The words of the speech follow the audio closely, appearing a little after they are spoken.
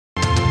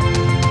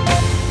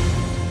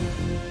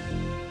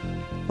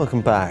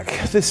Welcome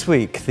back. This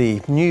week,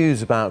 the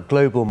news about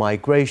global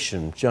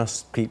migration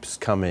just keeps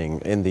coming.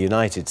 In the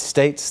United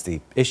States,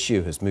 the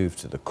issue has moved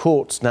to the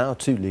courts now,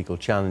 2 legal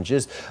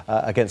challenges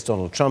against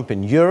Donald Trump.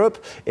 In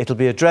Europe, it'll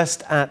be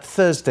addressed at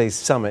Thursday's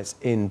summit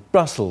in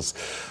Brussels.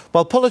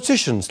 While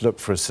politicians look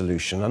for a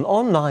solution, an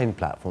online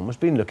platform has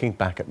been looking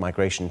back at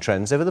migration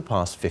trends over the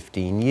past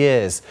 15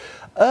 years.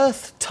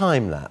 Earth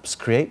Time-Lapse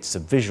creates a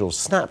visual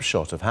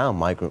snapshot of how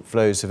migrant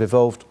flows have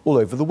evolved all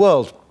over the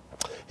world.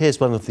 Here's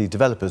one of the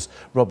developers,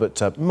 Robert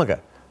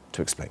Muggah,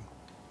 to explain.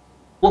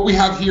 What we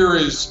have here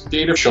is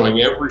data showing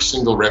every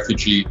single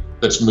refugee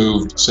that's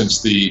moved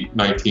since the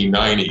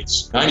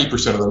 1990s.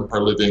 90% of them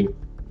are living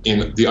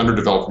in the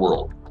underdeveloped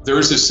world. There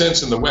is this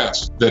sense in the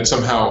West that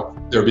somehow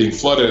they're being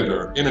flooded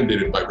or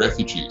inundated by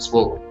refugees.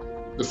 Well,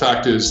 the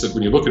fact is that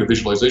when you look at a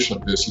visualization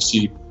like this, you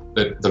see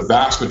that the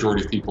vast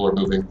majority of people are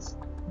moving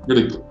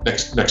really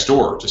next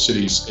door to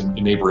cities in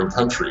neighboring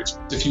countries.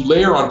 If you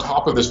layer on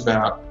top of this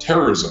map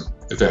terrorism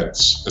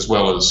events as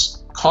well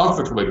as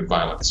conflict-related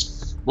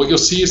violence, what you'll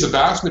see is the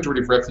vast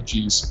majority of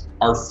refugees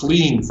are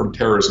fleeing from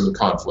terrorism and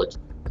conflict,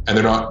 and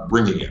they're not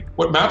bringing it.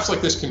 What maps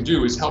like this can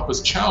do is help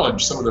us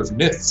challenge some of those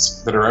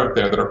myths that are out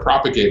there that are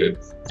propagated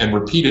and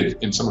repeated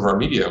in some of our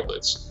media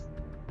outlets.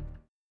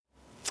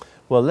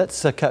 Well,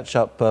 let's catch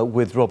up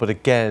with Robert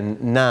again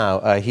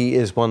now. He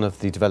is one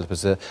of the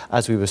developers,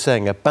 as we were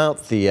saying,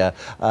 about the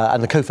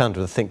and the co-founder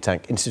of the think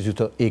tank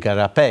Instituto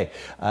Igarapé.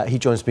 He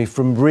joins me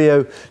from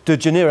Rio de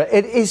Janeiro.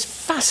 It is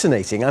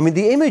fascinating. I mean,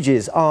 the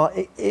images are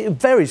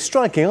very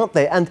striking, aren't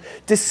they? And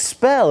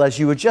dispel, as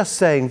you were just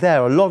saying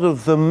there, a lot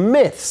of the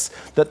myths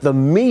that the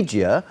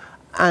media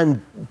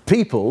and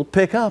people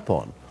pick up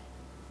on.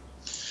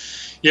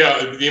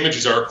 Yeah, the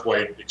images are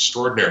quite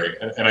extraordinary.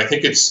 And I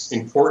think it's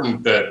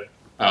important that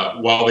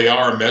while they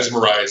are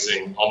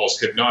mesmerizing,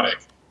 almost hypnotic,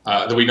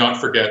 that we not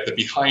forget that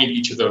behind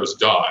each of those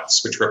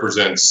dots, which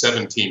represents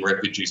 17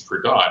 refugees per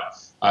dot,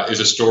 is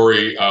a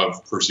story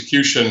of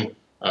persecution,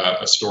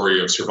 a story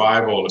of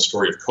survival, and a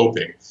story of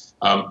coping.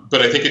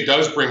 But I think it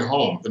does bring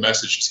home the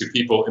message to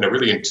people in a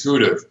really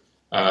intuitive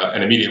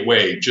and immediate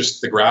way, just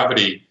the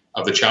gravity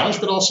of the challenge,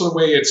 but also the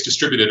way it's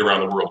distributed around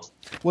the world.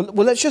 Well,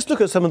 let's just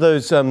look at some of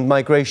those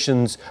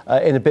migrations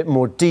in a bit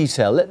more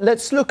detail.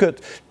 Let's look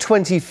at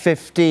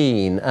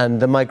 2015 and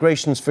the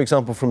migrations, for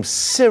example, from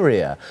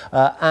Syria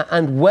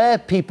and where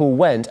people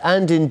went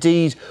and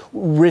indeed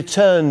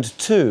returned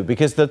to,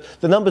 because the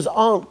numbers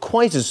aren't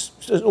quite as,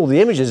 or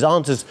the images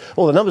aren't as,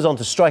 or the numbers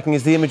aren't as striking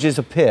as the images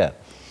appear.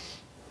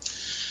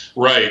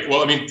 Right.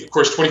 Well, I mean, of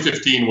course,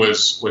 2015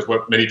 was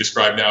what many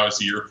describe now as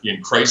the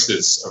European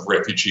crisis of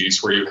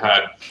refugees, where you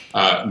had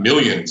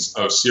millions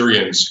of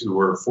Syrians who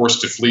were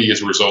forced to flee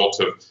as a result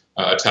of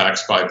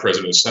attacks by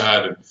President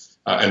Assad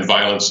and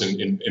violence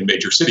in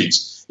major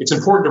cities. It's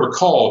important to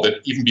recall that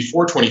even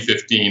before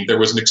 2015, there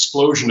was an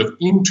explosion of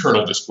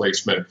internal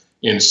displacement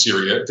in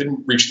Syria. It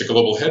didn't reach the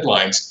global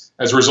headlines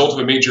as a result of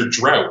a major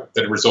drought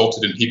that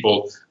resulted in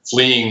people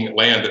fleeing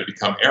land that had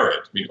become arid.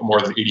 I mean, more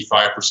than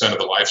 85% of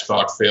the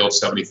livestock failed,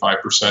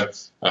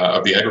 75%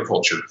 of the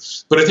agriculture.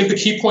 But I think the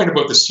key point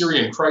about the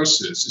Syrian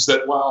crisis is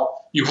that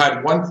while you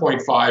had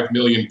 1.5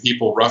 million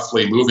people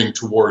roughly moving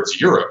towards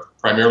Europe,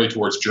 primarily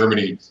towards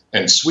Germany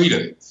and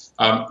Sweden,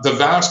 the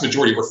vast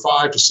majority, over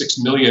 5 to 6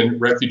 million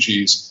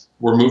refugees,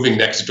 were moving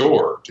next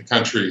door to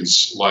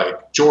countries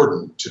like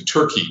Jordan, to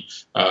Turkey,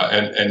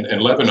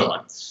 and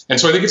Lebanon. And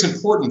so I think it's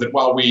important that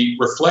while we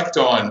reflect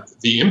on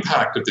the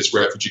impact of this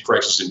refugee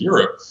crisis in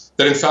Europe,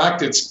 that in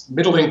fact it's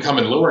middle-income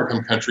and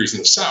lower-income countries in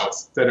the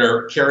south that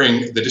are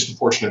carrying the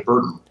disproportionate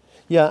burden.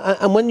 Yeah,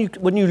 and when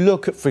you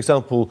look at, for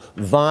example,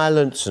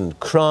 violence and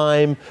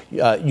crime,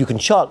 you can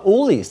chart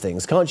all these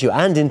things, can't you?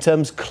 And in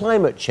terms of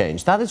climate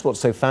change, that is what's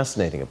so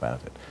fascinating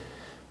about it.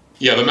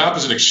 Yeah, the map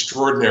is an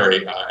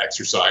extraordinary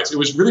exercise. It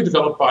was really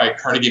developed by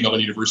Carnegie Mellon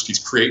University's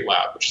CREATE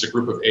Lab, which is a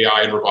group of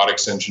AI and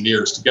robotics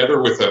engineers,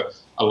 together with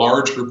a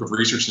large group of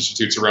research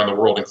institutes around the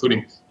world,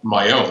 including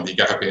my own, the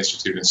Igarapé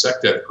Institute and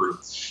SecDev group.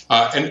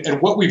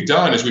 And what we've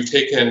done is we've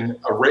taken an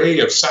array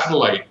of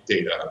satellite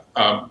data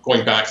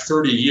going back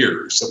 30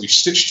 years that we've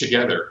stitched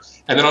together.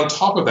 And then on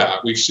top of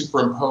that, we've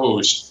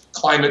superimposed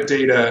climate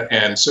data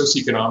and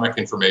socioeconomic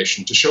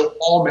information to show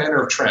all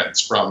manner of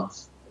trends, from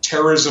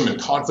terrorism and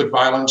conflict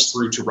violence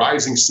through to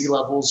rising sea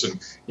levels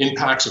and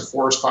impacts of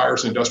forest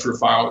fires and industrial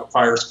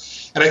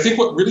fires. And I think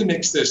what really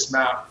makes this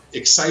map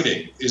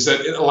exciting is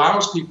that it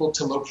allows people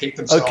to locate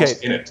themselves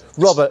in it.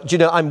 Robert, do you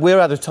know, we're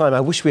out of time.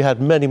 I wish we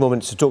had many more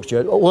minutes to talk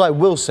to you. All I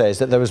will say is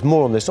that there is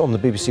more on this on the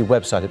BBC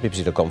website at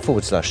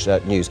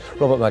bbc.com/news.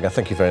 Robert Muggah,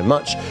 thank you very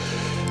much.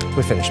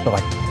 We're finished.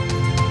 Bye-bye.